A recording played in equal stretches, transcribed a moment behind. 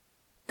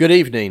Good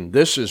evening.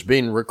 This is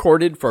being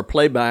recorded for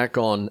playback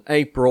on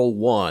April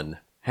 1.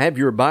 Have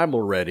your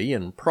Bible ready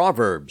in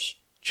Proverbs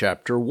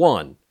chapter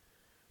 1.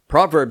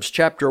 Proverbs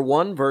chapter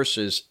 1,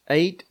 verses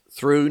 8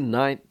 through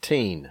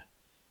 19.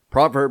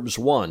 Proverbs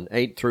 1,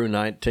 8 through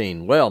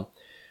 19. Well,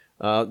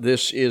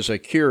 this is a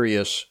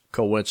curious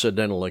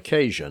coincidental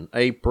occasion,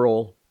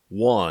 April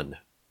 1.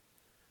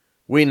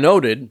 We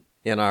noted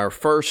in our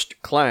first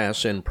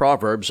class in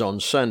Proverbs on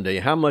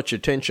Sunday how much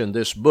attention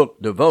this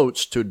book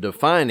devotes to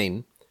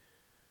defining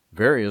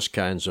various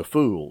kinds of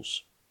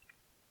fools.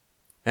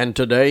 And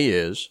today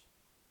is,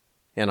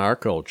 in our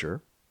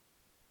culture,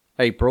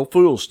 April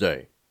Fool's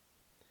Day.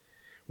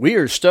 We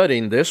are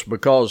studying this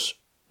because,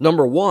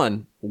 number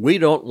one, we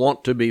don't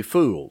want to be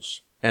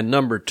fools. And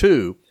number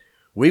two,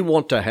 we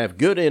want to have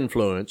good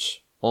influence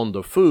on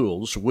the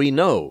fools we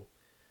know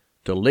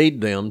to lead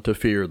them to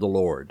fear the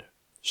Lord.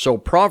 So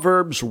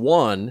Proverbs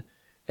 1,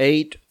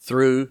 8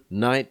 through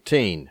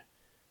 19,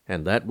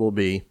 and that will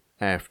be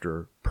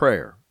after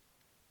prayer.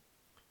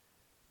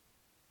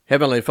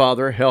 Heavenly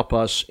Father, help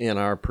us in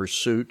our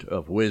pursuit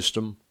of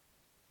wisdom.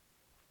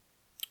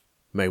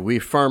 May we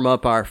firm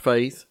up our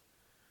faith,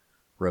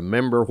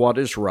 remember what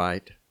is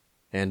right,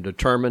 and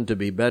determine to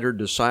be better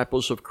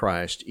disciples of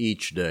Christ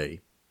each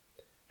day.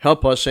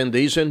 Help us in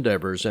these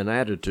endeavors and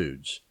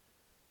attitudes.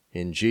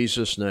 In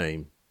Jesus'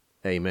 name,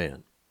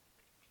 amen.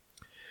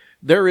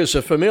 There is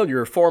a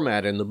familiar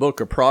format in the book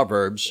of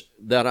Proverbs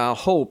that I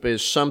hope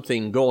is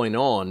something going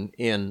on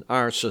in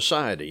our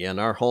society, in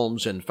our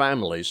homes and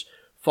families,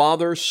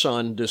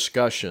 father-son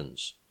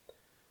discussions.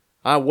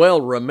 I well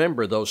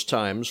remember those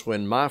times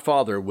when my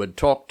father would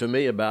talk to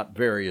me about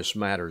various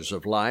matters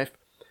of life.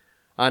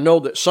 I know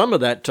that some of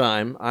that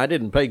time I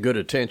didn't pay good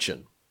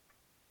attention.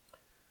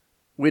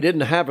 We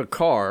didn't have a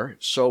car,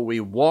 so we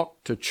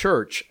walked to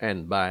church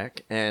and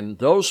back, and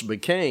those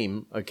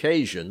became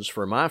occasions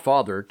for my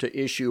father to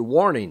issue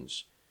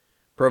warnings,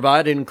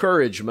 provide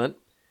encouragement,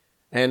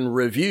 and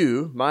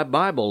review my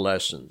Bible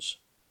lessons.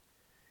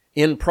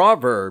 In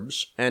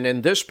Proverbs, and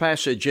in this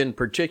passage in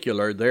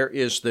particular, there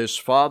is this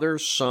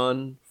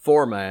father-son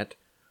format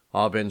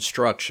of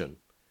instruction.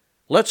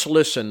 Let's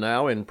listen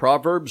now in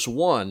Proverbs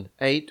 1,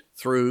 8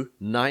 through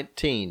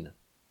 19.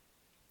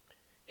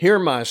 Hear,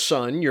 my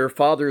son, your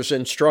father's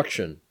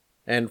instruction,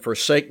 and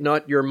forsake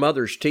not your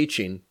mother's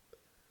teaching,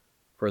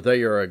 for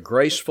they are a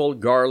graceful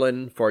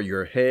garland for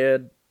your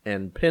head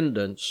and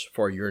pendants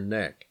for your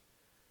neck.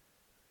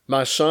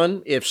 My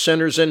son, if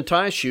sinners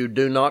entice you,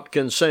 do not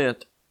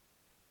consent.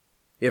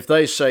 If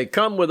they say,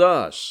 come with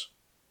us,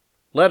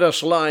 let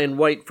us lie in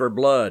wait for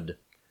blood,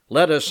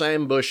 let us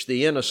ambush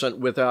the innocent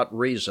without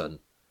reason.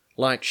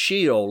 Like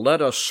Sheol,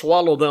 let us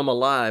swallow them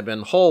alive,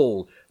 and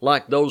whole,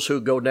 like those who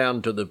go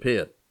down to the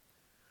pit.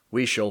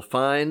 We shall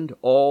find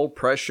all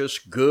precious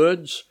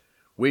goods,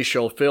 we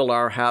shall fill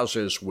our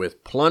houses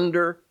with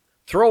plunder.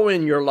 Throw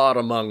in your lot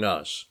among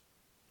us.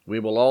 We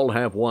will all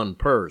have one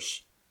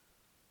purse.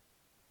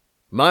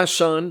 My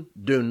son,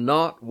 do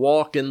not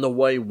walk in the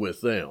way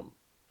with them.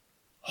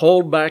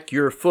 Hold back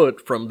your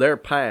foot from their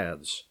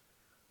paths,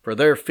 for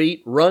their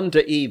feet run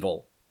to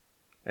evil,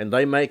 and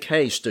they make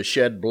haste to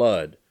shed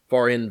blood.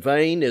 For in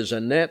vain is a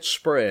net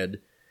spread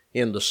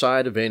in the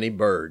sight of any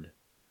bird.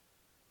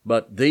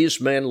 But these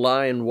men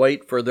lie in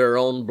wait for their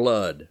own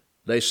blood.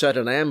 They set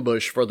an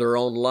ambush for their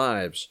own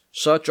lives.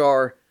 Such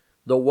are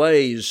the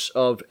ways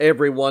of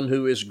everyone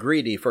who is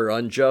greedy for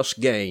unjust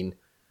gain.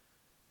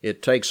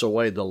 It takes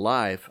away the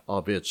life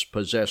of its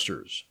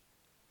possessors.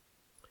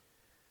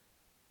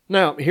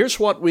 Now, here's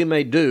what we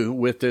may do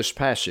with this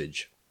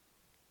passage.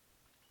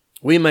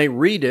 We may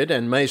read it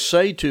and may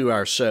say to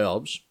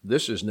ourselves,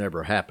 this has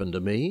never happened to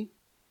me.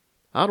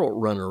 I don't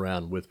run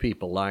around with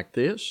people like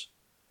this.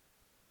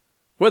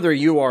 Whether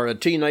you are a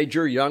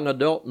teenager, young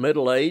adult,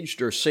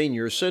 middle-aged, or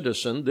senior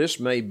citizen, this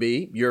may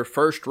be your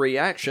first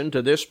reaction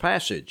to this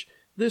passage.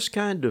 This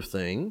kind of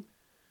thing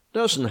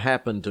doesn't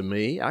happen to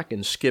me. I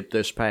can skip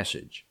this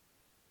passage.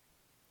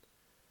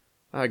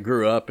 I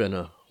grew up in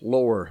a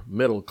lower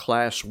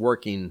middle-class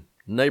working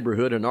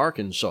neighborhood in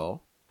Arkansas,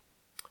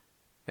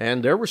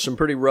 and there were some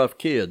pretty rough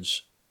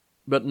kids,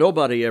 but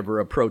nobody ever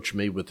approached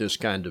me with this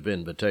kind of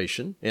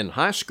invitation. In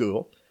high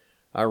school,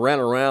 I ran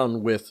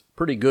around with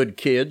pretty good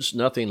kids.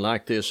 Nothing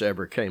like this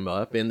ever came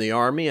up. In the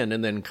Army and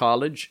then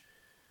college,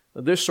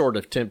 this sort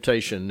of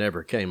temptation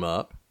never came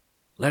up.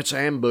 Let's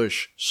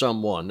ambush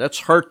someone. Let's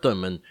hurt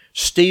them and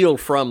steal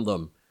from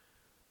them.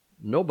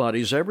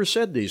 Nobody's ever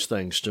said these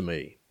things to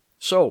me.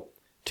 So,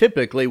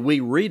 typically, we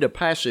read a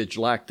passage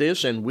like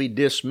this and we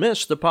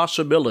dismiss the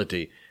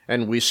possibility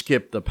and we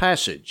skip the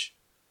passage.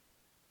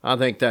 I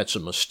think that's a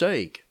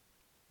mistake.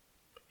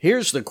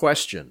 Here's the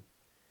question.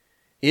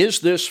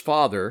 Is this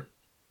father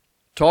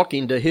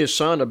talking to his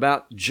son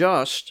about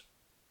just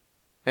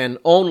and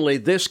only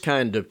this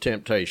kind of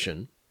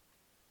temptation?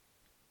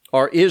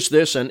 Or is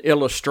this an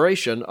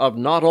illustration of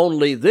not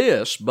only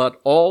this, but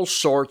all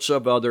sorts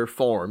of other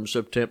forms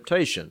of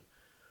temptation?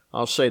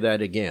 I'll say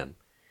that again.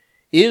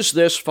 Is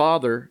this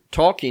father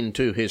talking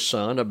to his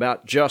son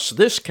about just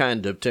this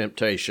kind of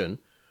temptation,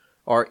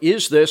 Or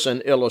is this an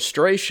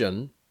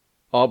illustration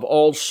of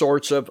all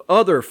sorts of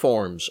other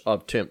forms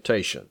of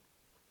temptation?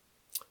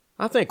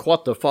 I think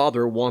what the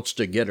Father wants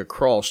to get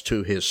across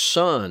to His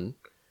Son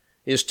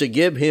is to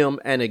give him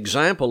an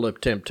example of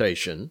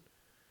temptation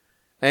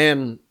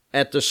and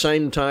at the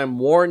same time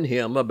warn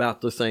him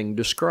about the thing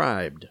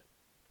described.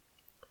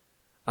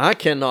 I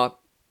cannot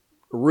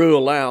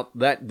rule out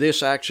that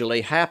this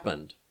actually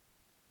happened,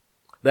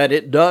 that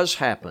it does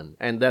happen,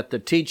 and that the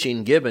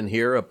teaching given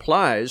here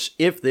applies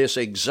if this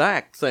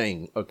exact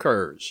thing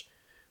occurs.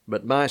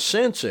 But my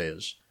sense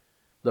is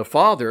the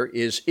Father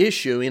is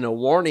issuing a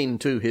warning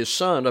to His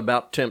Son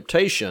about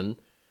temptation,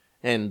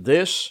 and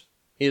this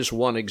is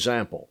one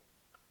example.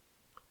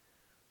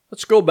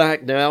 Let's go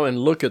back now and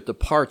look at the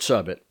parts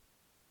of it.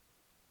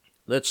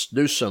 Let's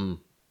do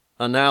some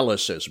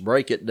analysis,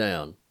 break it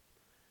down.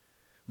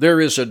 There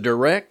is a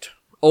direct,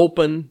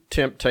 open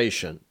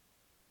temptation.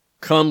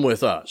 Come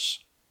with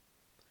us.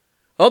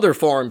 Other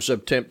forms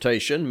of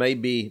temptation may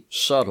be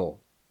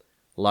subtle,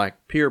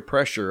 like peer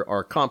pressure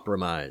or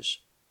compromise.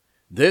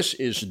 This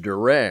is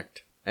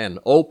direct and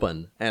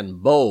open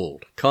and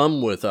bold.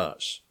 Come with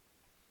us.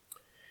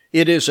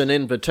 It is an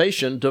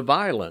invitation to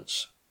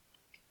violence.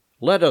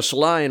 Let us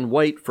lie in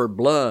wait for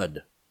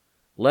blood.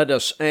 Let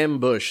us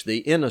ambush the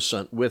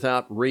innocent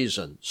without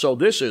reason. So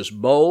this is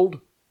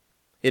bold.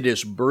 It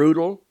is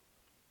brutal.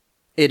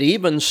 It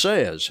even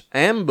says,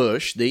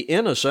 ambush the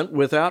innocent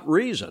without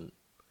reason.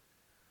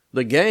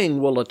 The gang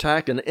will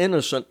attack an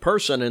innocent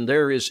person, and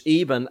there is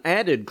even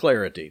added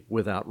clarity,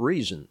 without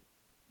reason.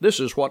 This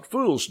is what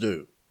fools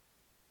do.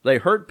 They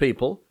hurt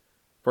people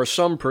for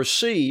some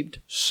perceived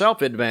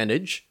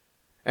self-advantage,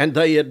 and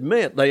they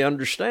admit they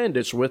understand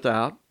it's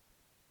without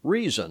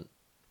reason.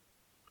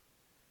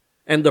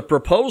 And the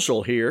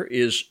proposal here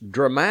is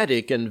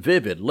dramatic and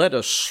vivid. Let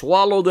us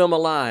swallow them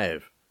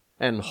alive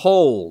and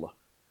whole,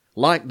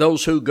 like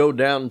those who go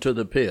down to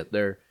the pit.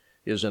 There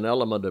is an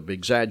element of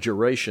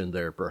exaggeration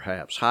there,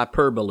 perhaps,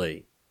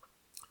 hyperbole.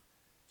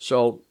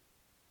 So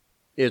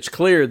it's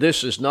clear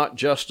this is not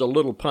just a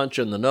little punch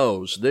in the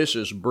nose. This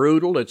is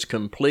brutal, it's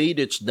complete,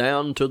 it's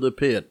down to the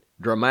pit,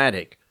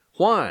 dramatic.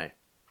 Why?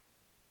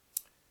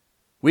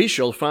 We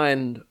shall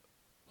find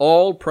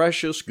all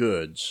precious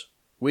goods.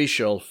 We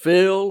shall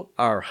fill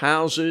our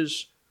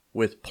houses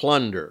with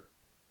plunder.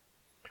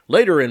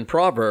 Later in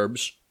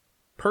Proverbs,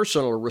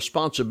 personal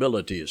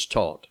responsibility is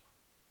taught.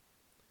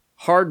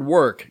 Hard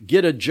work,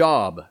 get a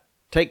job,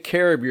 take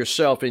care of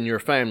yourself and your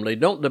family,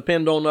 don't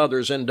depend on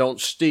others, and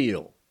don't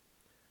steal.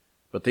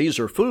 But these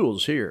are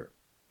fools here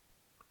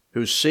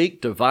who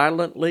seek to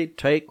violently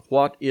take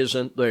what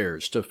isn't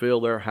theirs to fill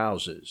their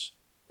houses.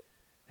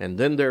 And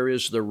then there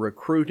is the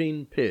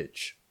recruiting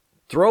pitch.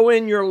 Throw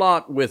in your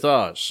lot with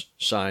us,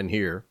 sign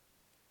here.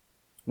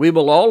 We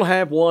will all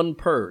have one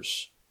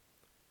purse.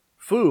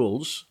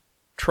 Fools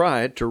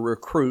try to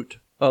recruit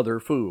other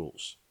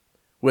fools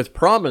with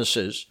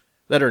promises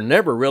that are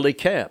never really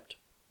kept.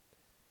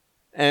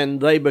 And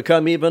they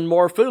become even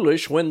more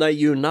foolish when they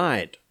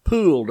unite,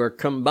 pooled or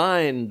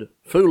combined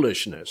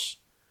foolishness.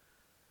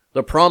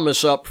 The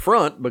promise up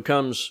front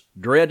becomes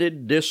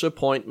dreaded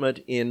disappointment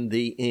in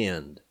the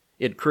end.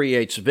 It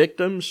creates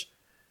victims,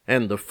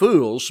 and the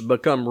fools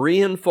become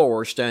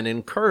reinforced and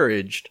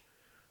encouraged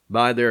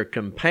by their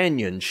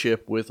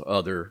companionship with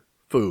other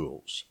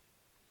fools.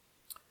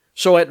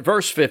 So at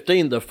verse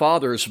 15, the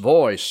Father's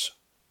voice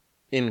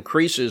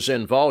increases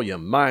in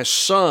volume. My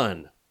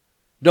son,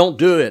 don't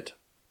do it.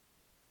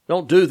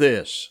 Don't do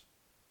this.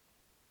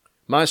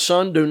 My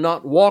son, do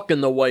not walk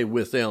in the way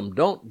with them.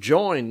 Don't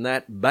join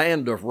that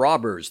band of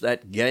robbers,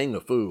 that gang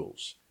of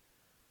fools.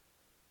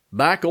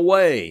 Back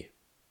away.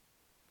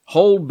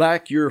 Hold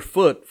back your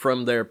foot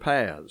from their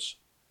paths.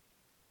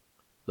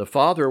 The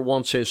Father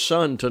wants His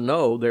Son to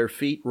know their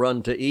feet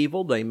run to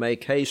evil. They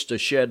make haste to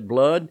shed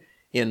blood.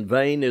 In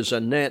vain is a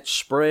net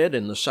spread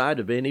in the sight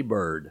of any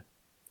bird.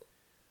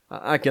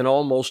 I can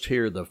almost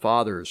hear the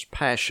Father's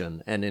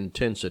passion and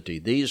intensity.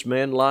 These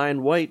men lie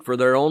in wait for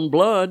their own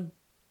blood.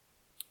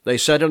 They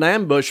set an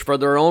ambush for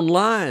their own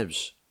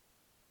lives.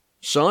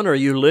 Son, are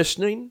you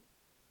listening?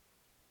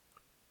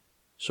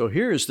 So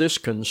here is this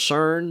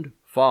concerned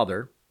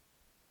Father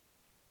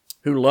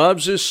who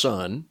loves His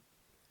Son,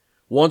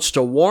 wants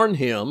to warn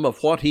him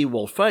of what he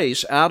will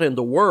face out in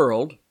the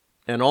world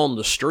and on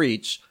the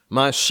streets.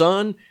 My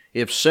son,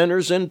 if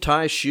sinners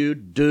entice you,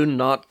 do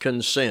not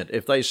consent.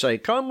 If they say,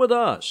 come with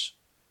us,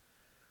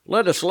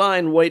 let us lie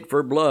in wait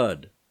for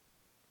blood,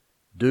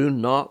 do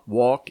not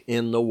walk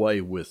in the way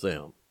with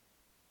them.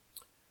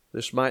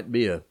 This might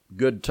be a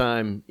good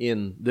time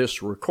in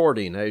this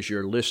recording as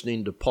you're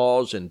listening to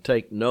pause and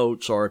take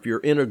notes, or if you're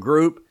in a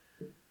group,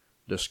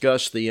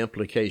 discuss the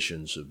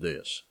implications of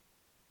this.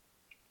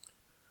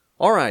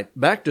 All right,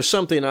 back to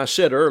something I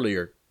said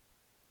earlier.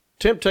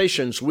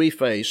 Temptations we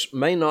face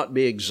may not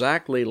be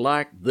exactly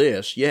like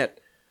this, yet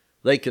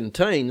they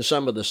contain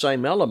some of the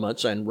same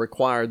elements and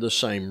require the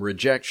same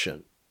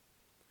rejection.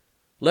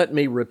 Let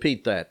me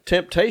repeat that.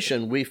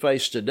 Temptation we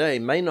face today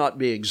may not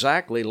be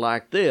exactly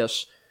like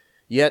this,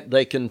 yet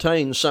they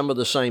contain some of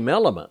the same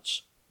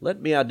elements, Let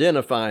me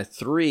identify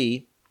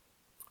 3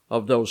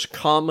 of those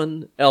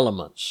common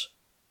elements.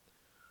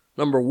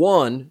 Number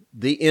 1,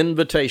 the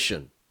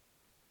invitation.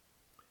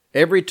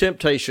 Every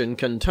temptation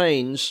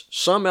contains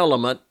some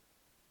element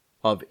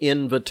of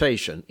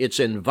invitation. It's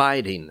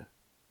inviting.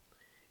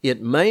 It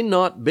may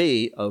not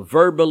be a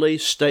verbally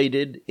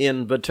stated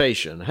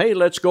invitation. Hey,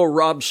 let's go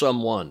rob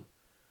someone.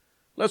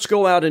 Let's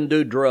go out and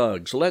do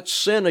drugs. Let's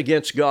sin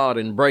against God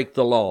and break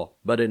the law.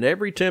 But in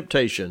every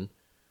temptation,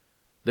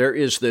 there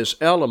is this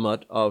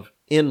element of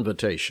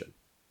invitation.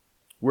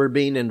 We're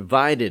being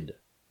invited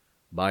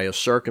by a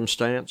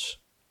circumstance,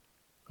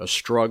 a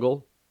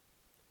struggle,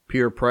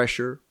 peer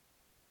pressure,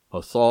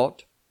 a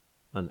thought,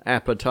 an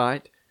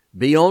appetite.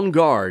 Be on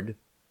guard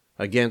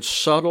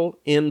against subtle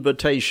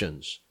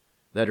invitations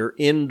that are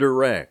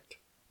indirect.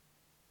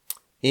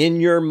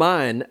 In your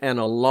mind, an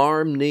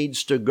alarm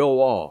needs to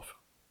go off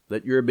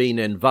that you're being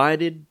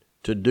invited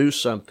to do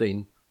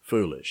something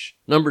foolish.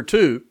 Number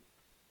 2,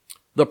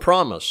 the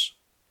promise.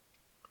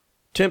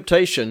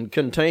 Temptation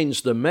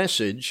contains the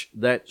message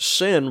that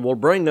sin will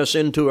bring us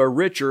into a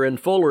richer and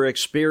fuller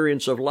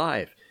experience of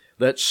life,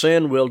 that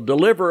sin will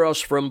deliver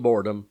us from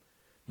boredom,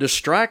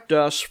 distract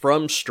us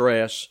from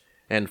stress,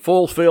 and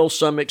fulfill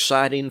some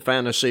exciting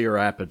fantasy or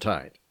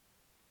appetite.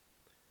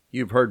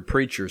 You've heard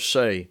preachers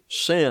say,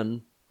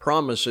 sin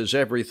promises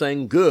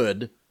everything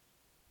good,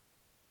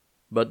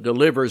 but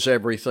delivers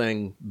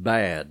everything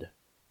bad.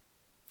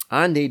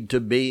 I need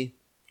to be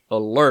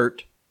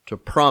alert to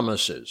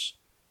promises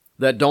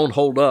that don't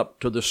hold up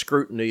to the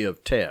scrutiny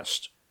of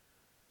tests.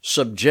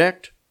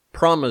 Subject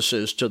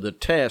promises to the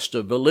test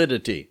of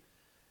validity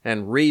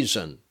and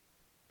reason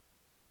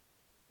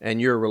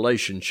and your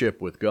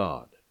relationship with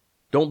God.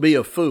 Don't be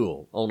a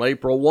fool on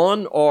April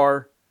 1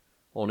 or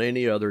on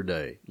any other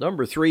day.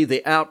 Number 3,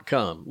 the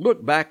outcome.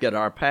 Look back at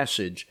our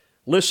passage.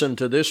 Listen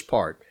to this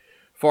part.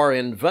 For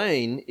in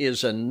vain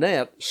is a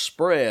net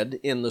spread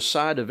in the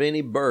sight of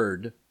any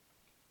bird,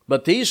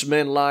 but these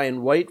men lie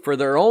in wait for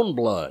their own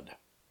blood.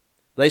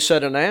 They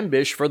set an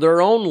ambush for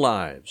their own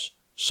lives.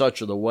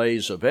 Such are the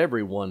ways of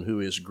everyone who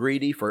is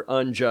greedy for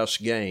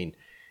unjust gain.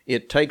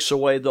 It takes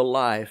away the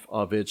life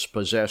of its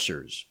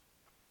possessors.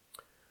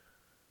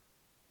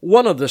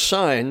 One of the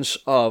signs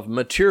of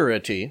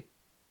maturity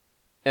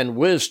and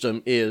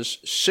wisdom is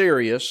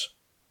serious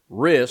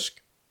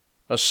risk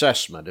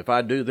assessment. If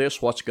I do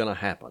this, what's going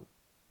to happen?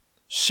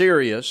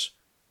 Serious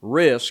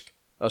risk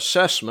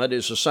assessment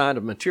is a sign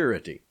of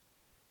maturity.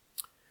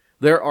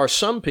 There are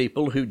some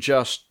people who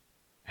just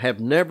have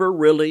never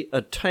really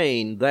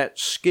attained that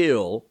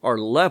skill or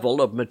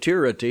level of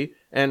maturity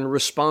and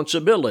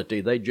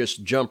responsibility. They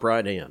just jump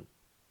right in.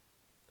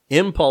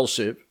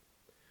 Impulsive.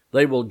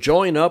 They will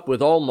join up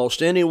with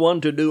almost anyone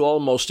to do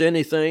almost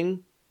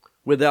anything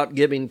without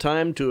giving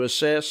time to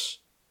assess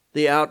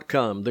the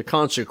outcome, the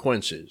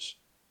consequences.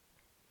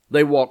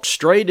 They walk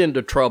straight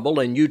into trouble,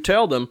 and you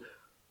tell them,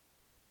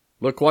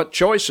 look what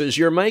choices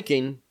you're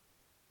making.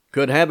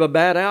 Could have a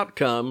bad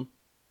outcome.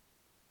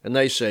 And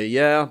they say,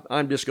 yeah,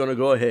 I'm just going to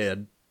go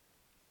ahead.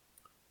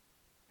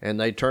 And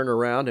they turn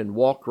around and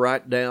walk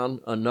right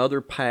down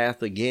another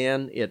path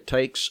again. It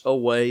takes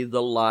away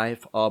the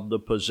life of the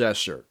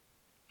possessor.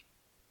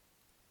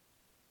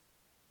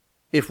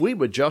 If we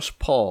would just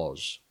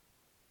pause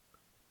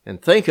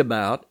and think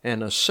about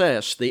and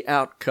assess the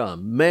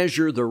outcome,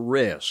 measure the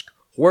risk.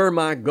 Where am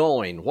I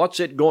going? What's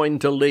it going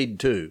to lead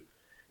to?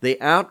 The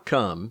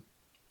outcome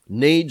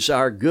needs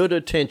our good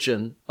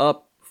attention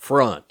up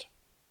front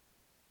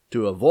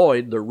to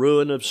avoid the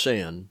ruin of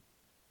sin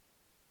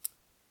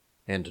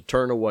and to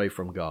turn away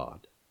from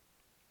God.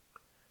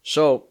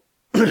 So,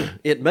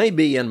 it may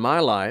be in my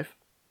life,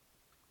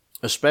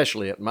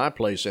 especially at my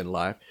place in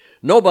life,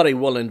 nobody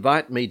will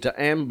invite me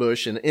to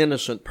ambush an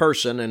innocent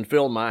person and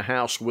fill my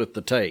house with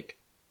the take.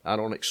 I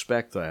don't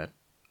expect that.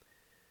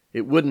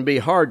 It wouldn't be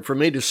hard for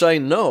me to say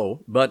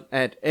no, but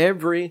at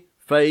every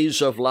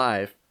phase of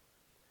life,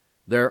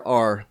 there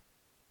are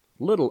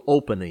little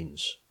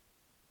openings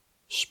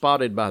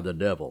spotted by the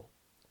devil,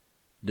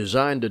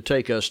 designed to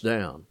take us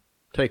down,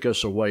 take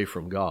us away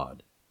from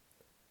God.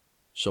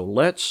 So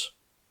let's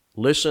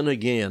listen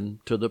again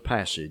to the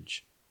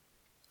passage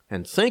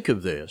and think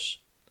of this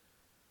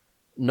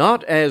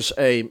not as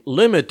a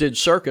limited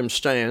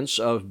circumstance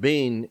of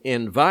being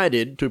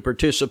invited to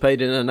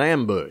participate in an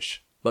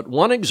ambush, but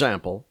one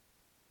example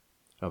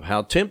of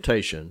how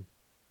temptation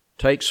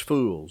takes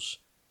fools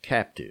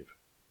captive.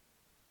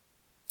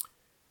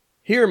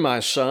 Hear, my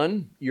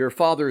son, your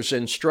father's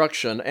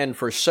instruction, and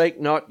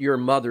forsake not your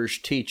mother's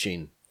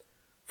teaching,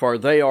 for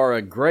they are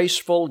a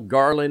graceful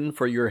garland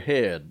for your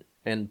head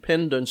and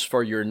pendants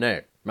for your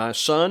neck. My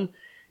son,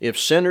 if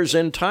sinners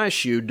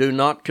entice you, do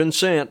not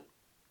consent.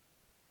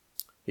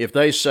 If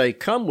they say,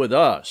 come with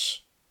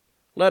us,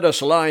 let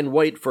us lie in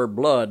wait for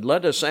blood,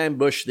 let us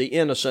ambush the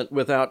innocent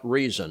without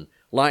reason.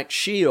 Like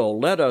Sheol,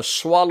 let us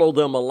swallow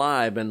them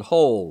alive and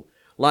whole,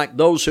 like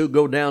those who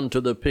go down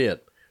to the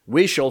pit.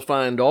 We shall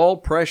find all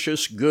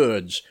precious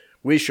goods.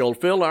 We shall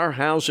fill our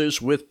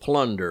houses with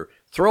plunder.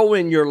 Throw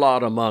in your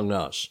lot among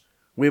us.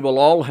 We will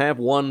all have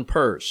one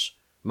purse.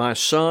 My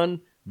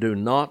son, do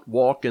not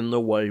walk in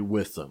the way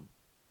with them.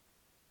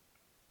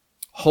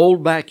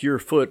 Hold back your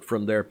foot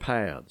from their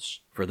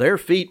paths, for their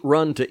feet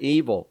run to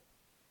evil,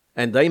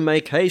 and they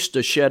make haste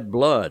to shed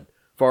blood.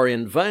 For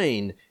in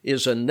vain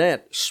is a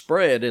net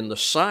spread in the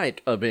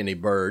sight of any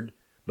bird,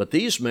 but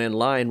these men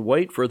lie in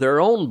wait for their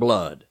own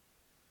blood.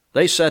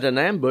 They set an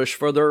ambush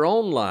for their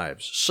own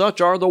lives. Such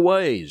are the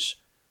ways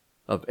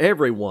of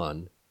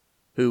everyone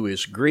who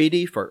is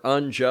greedy for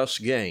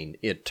unjust gain.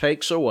 It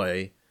takes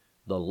away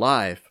the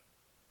life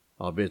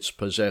of its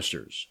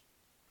possessors.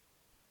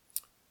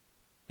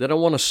 Then I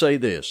want to say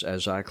this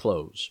as I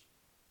close.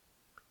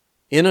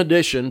 In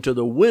addition to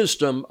the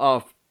wisdom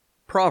of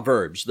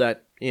Proverbs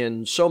that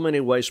in so many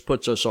ways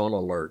puts us on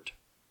alert,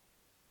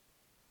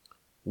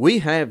 we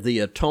have the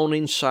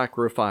atoning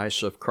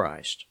sacrifice of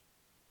Christ,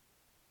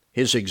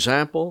 His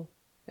example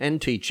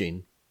and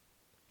teaching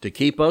to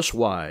keep us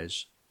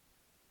wise,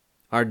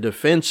 our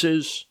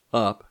defenses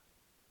up,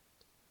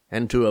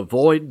 and to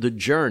avoid the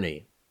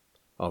journey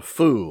of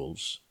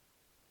fools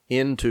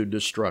into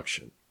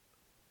destruction.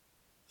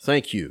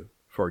 Thank you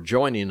for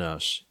joining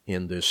us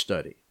in this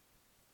study.